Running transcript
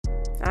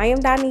I am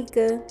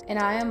Donika. And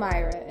I am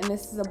Myra, and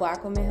this is a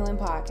Black Women Healing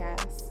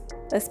Podcast.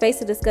 A space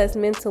to discuss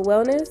mental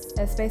wellness.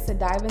 A space to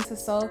dive into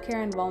soul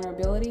care and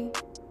vulnerability.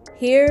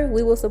 Here,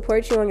 we will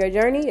support you on your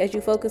journey as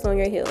you focus on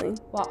your healing,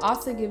 while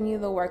also giving you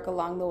the work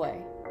along the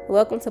way.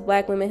 Welcome to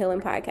Black Women Healing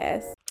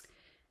Podcast.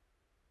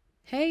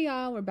 Hey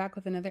y'all, we're back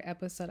with another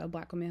episode of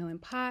Black Women Healing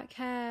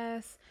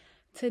Podcast.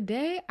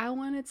 Today, I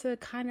wanted to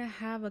kind of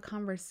have a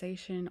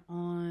conversation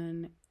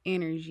on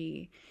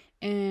energy.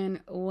 And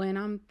when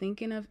I'm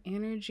thinking of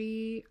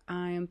energy,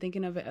 I am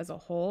thinking of it as a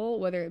whole,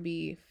 whether it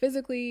be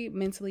physically,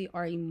 mentally,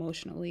 or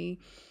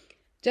emotionally.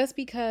 Just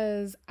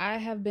because I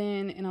have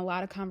been in a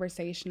lot of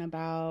conversation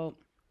about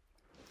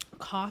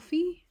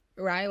coffee,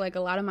 right? Like a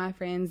lot of my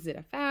friends did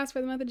a fast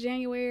for the month of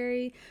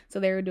January.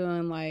 So they were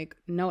doing like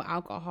no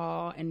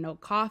alcohol and no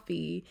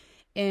coffee.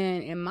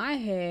 And in my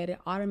head, it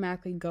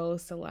automatically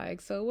goes to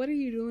like, so what are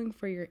you doing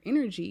for your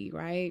energy,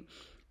 right?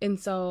 And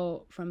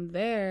so from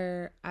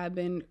there, I've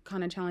been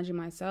kind of challenging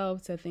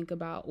myself to think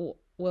about,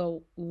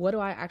 well, what do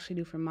I actually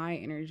do for my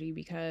energy?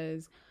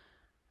 Because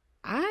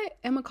I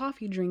am a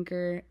coffee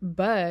drinker,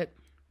 but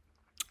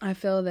I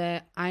feel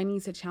that I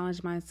need to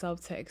challenge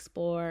myself to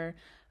explore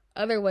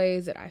other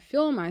ways that I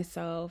feel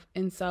myself.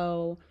 And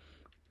so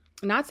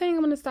not saying I'm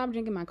going to stop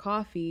drinking my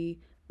coffee,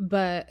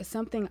 but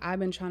something I've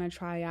been trying to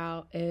try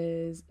out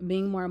is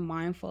being more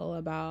mindful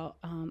about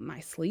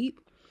my sleep.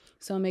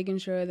 So making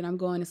sure that I'm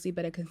going to sleep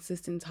at a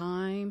consistent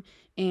time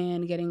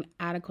and getting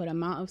adequate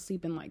amount of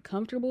sleep and like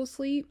comfortable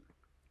sleep.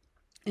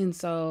 And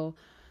so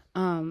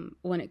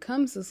when it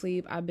comes to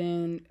sleep, I've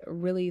been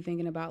really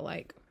thinking about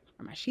like,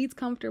 are my sheets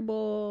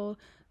comfortable?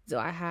 Do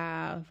I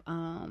have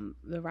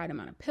the right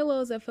amount of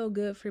pillows that feel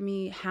good for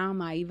me? How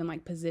am I even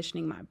like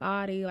positioning my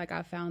body? Like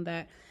I found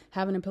that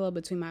having a pillow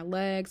between my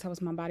legs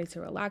helps my body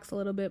to relax a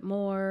little bit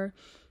more.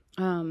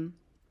 And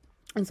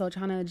so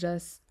trying to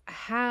adjust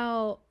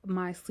how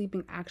my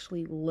sleeping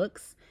actually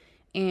looks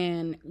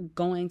and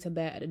going to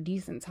bed at a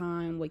decent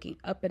time, waking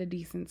up at a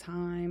decent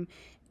time.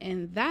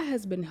 And that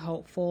has been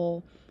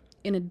helpful.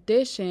 In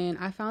addition,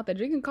 I found that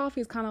drinking coffee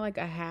is kind of like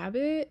a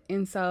habit.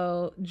 And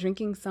so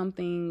drinking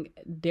something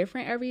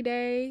different every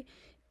day,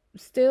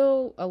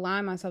 still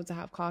allowing myself to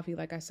have coffee,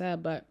 like I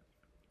said, but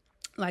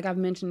like I've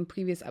mentioned in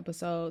previous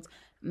episodes,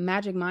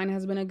 Magic Mind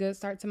has been a good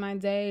start to my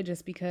day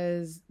just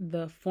because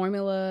the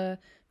formula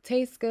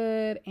tastes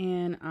good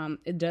and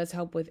it does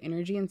help with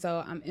energy. And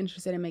so I'm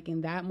interested in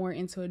making that more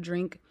into a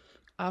drink.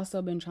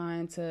 Also been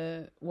trying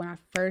to, when I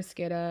first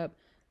get up,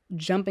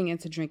 jumping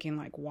into drinking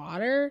like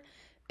water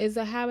is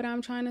a habit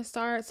I'm trying to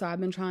start. So I've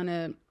been trying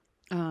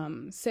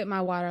to sit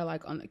my water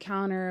like on the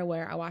counter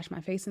where I wash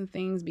my face and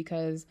things,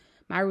 because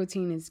my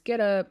routine is get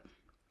up,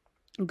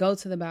 go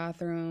to the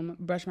bathroom,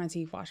 brush my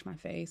teeth, wash my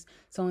face.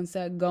 So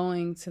instead of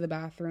going to the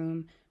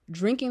bathroom,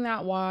 drinking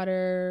that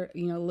water,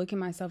 looking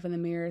myself in the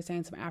mirror,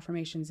 saying some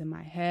affirmations in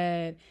my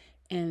head,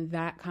 and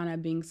that kind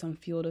of being some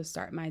fuel to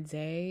start my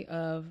day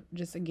of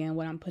just, again,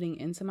 what I'm putting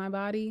into my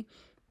body.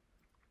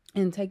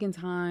 And taking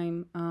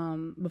time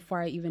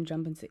before I even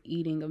jump into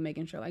eating, of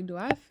making sure, like, do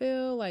I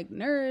feel like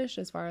nourished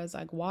as far as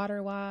like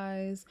water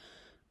wise?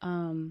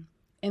 And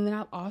then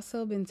I've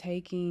also been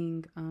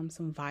taking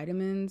some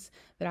vitamins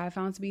that I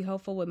found to be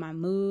helpful with my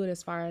mood,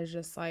 as far as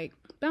just like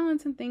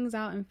balancing things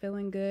out and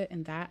feeling good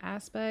in that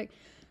aspect.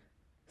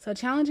 So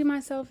challenging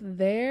myself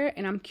there.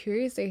 And I'm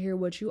curious to hear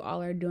what you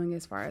all are doing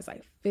as far as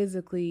like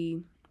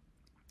physically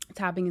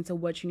tapping into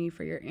what you need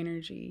for your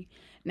energy.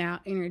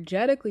 Now,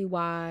 energetically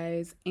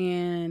wise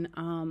and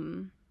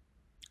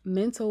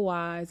mental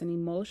wise and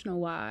emotional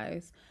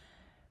wise,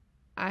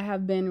 I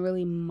have been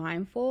really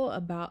mindful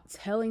about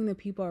telling the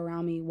people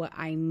around me what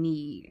I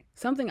need.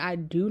 Something I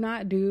do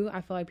not do.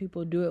 I feel like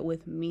people do it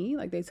with me.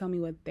 Like they tell me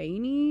what they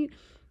need.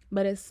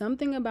 But it's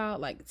something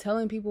about like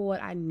telling people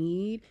what I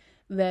need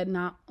that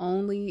not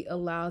only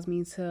allows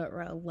me to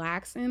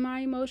relax in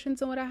my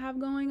emotions and what I have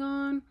going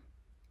on,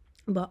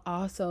 but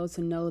also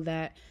to know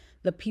that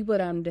the people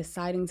that I'm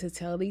deciding to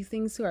tell these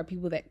things to are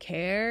people that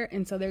care.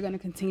 And so they're going to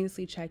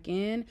continuously check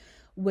in,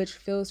 which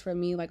feels for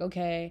me like,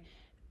 okay,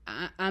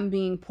 I'm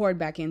being poured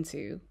back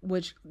into,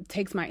 which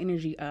takes my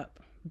energy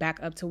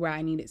back up to where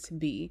I need it to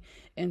be.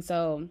 And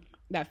so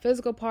that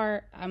physical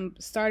part, I'm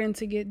starting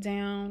to get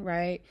down,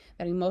 right?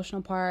 That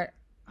emotional part,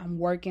 I'm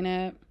working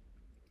at.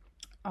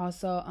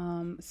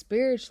 Also,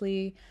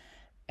 spiritually,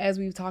 as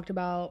we've talked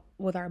about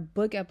with our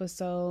book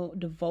episode,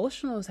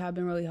 devotionals have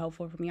been really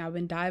helpful for me. I've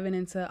been diving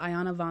into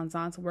Ayana Van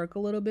Zant's work a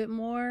little bit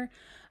more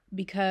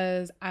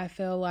because I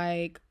feel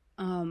like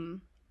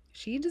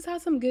she just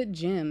has some good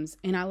gems.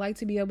 And I like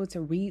to be able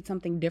to read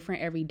something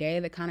different every day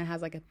that kind of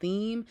has like a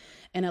theme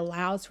and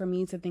allows for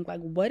me to think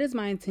like, what does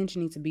my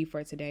intention need to be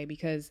for today?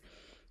 Because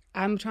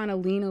I'm trying to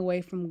lean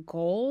away from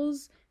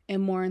goals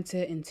and more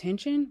into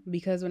intention,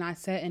 because when I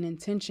set an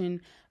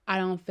intention, I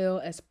don't feel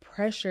as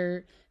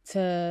pressured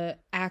to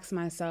ask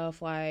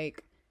myself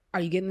like,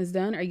 are you getting this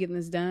done? Are you getting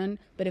this done?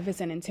 But if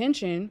it's an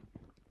intention,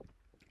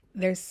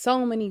 there's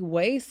so many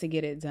ways to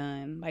get it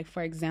done. Like,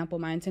 for example,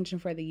 my intention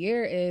for the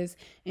year is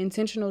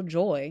intentional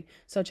joy.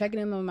 So checking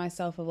in with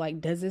myself of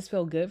like, does this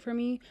feel good for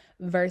me?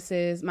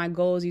 Versus my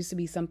goals used to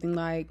be something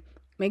like,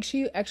 make sure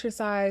you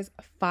exercise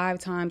 5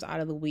 times out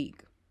of the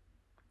week.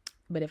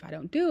 But if I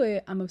don't do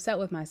it, I'm upset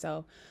with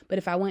myself. But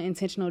if I want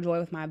intentional joy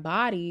with my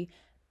body,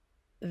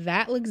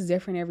 that looks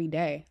different every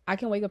day. I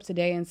can wake up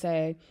today and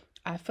say,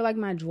 I feel like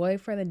my joy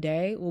for the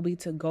day will be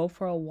to go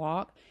for a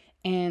walk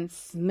and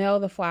smell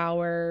the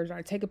flowers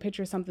or take a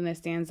picture of something that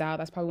stands out.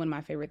 That's probably one of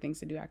my favorite things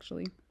to do,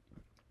 actually.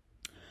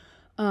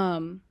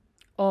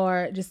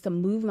 Or just to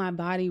move my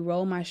body,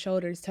 roll my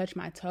shoulders, touch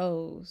my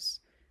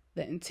toes.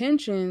 The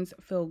intentions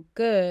feel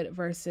good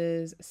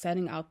versus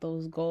setting out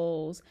those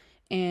goals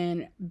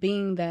and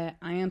being that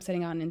I am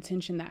setting out an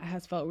intention that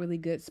has felt really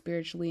good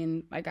spiritually.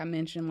 And like I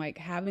mentioned, like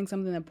having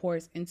something that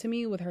pours into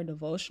me with her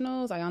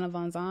devotionals, Ayana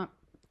Von Zant,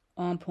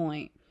 on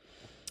point.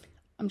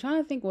 I'm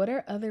trying to think, what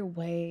are other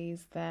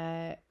ways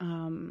that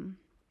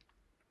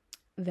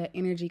that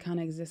energy kind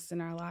of exists in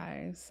our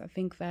lives? I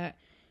think that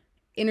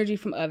energy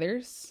from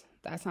others,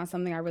 that's not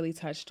something I really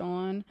touched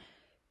on,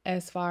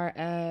 as far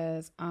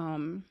as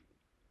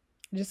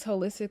just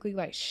holistically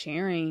like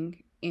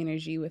sharing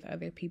energy with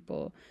other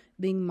people,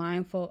 being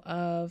mindful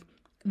of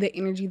the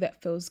energy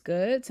that feels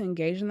good, to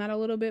engage in that a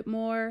little bit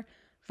more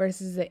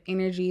versus the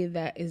energy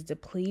that is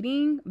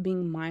depleting,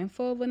 being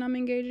mindful of when I'm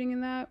engaging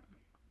in that.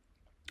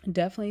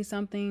 Definitely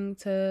something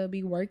to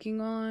be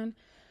working on.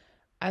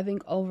 I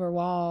think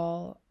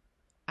overall,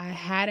 I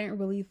hadn't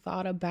really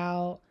thought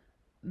about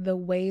the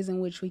ways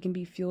in which we can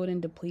be fueled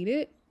and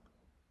depleted.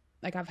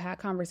 Like, I've had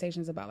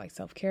conversations about like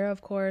self-care,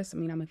 of course. I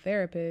mean, I'm a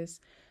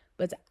therapist,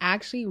 but to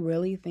actually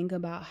really think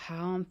about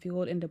how I'm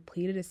fueled and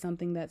depleted is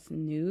something that's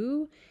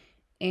new.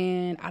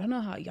 And I don't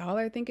know how y'all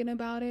are thinking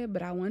about it,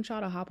 but I want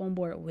y'all to hop on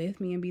board with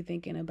me and be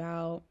thinking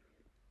about,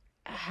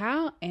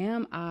 how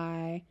am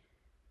I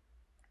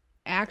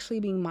actually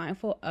being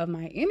mindful of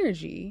my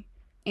energy?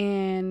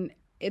 And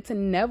it's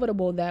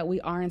inevitable that we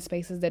are in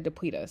spaces that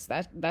deplete us.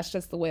 That's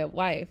just the way of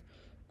life.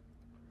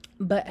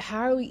 But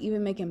how are we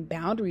even making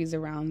boundaries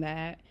around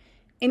that?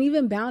 And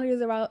even boundaries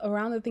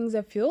around the things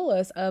that fuel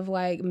us, of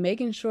like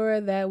making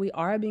sure that we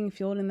are being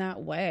fueled in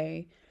that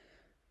way.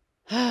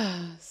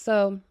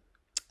 So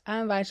I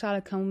invite y'all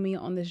to come with me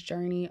on this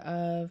journey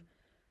of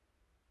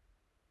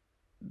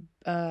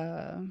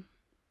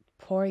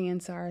pouring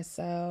into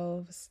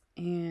ourselves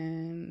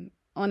and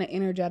on an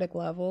energetic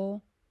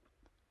level,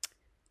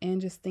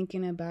 and just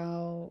thinking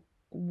about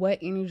what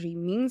energy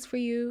means for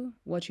you,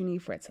 what you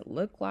need for it to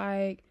look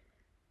like,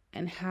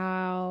 and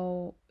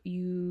how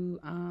you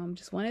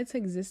just want it to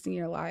exist in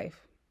your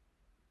life.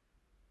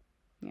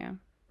 Yeah.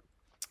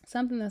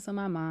 Something that's on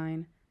my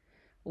mind.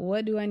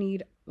 What do I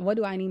need? What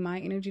do I need my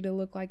energy to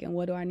look like? And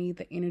what do I need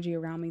the energy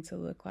around me to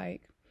look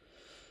like?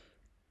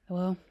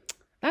 Well,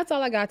 that's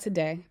all I got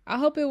today. I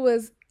hope it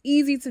was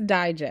easy to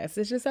digest.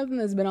 It's just something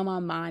that's been on my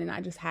mind and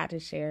I just had to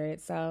share it.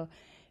 So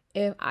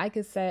if I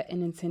could set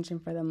an intention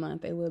for the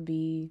month, it would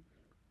be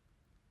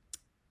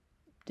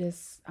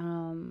just,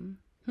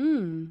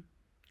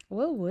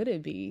 what would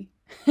it be?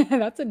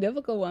 That's a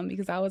difficult one,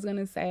 because I was going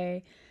to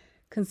say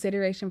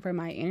consideration for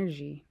my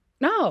energy.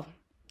 No,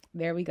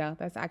 there we go.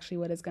 That's actually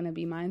what it's going to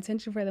be. My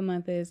intention for the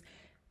month is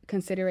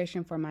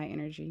consideration for my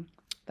energy.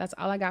 That's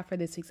all I got for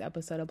this week's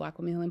episode of Black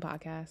Women Healing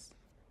Podcast.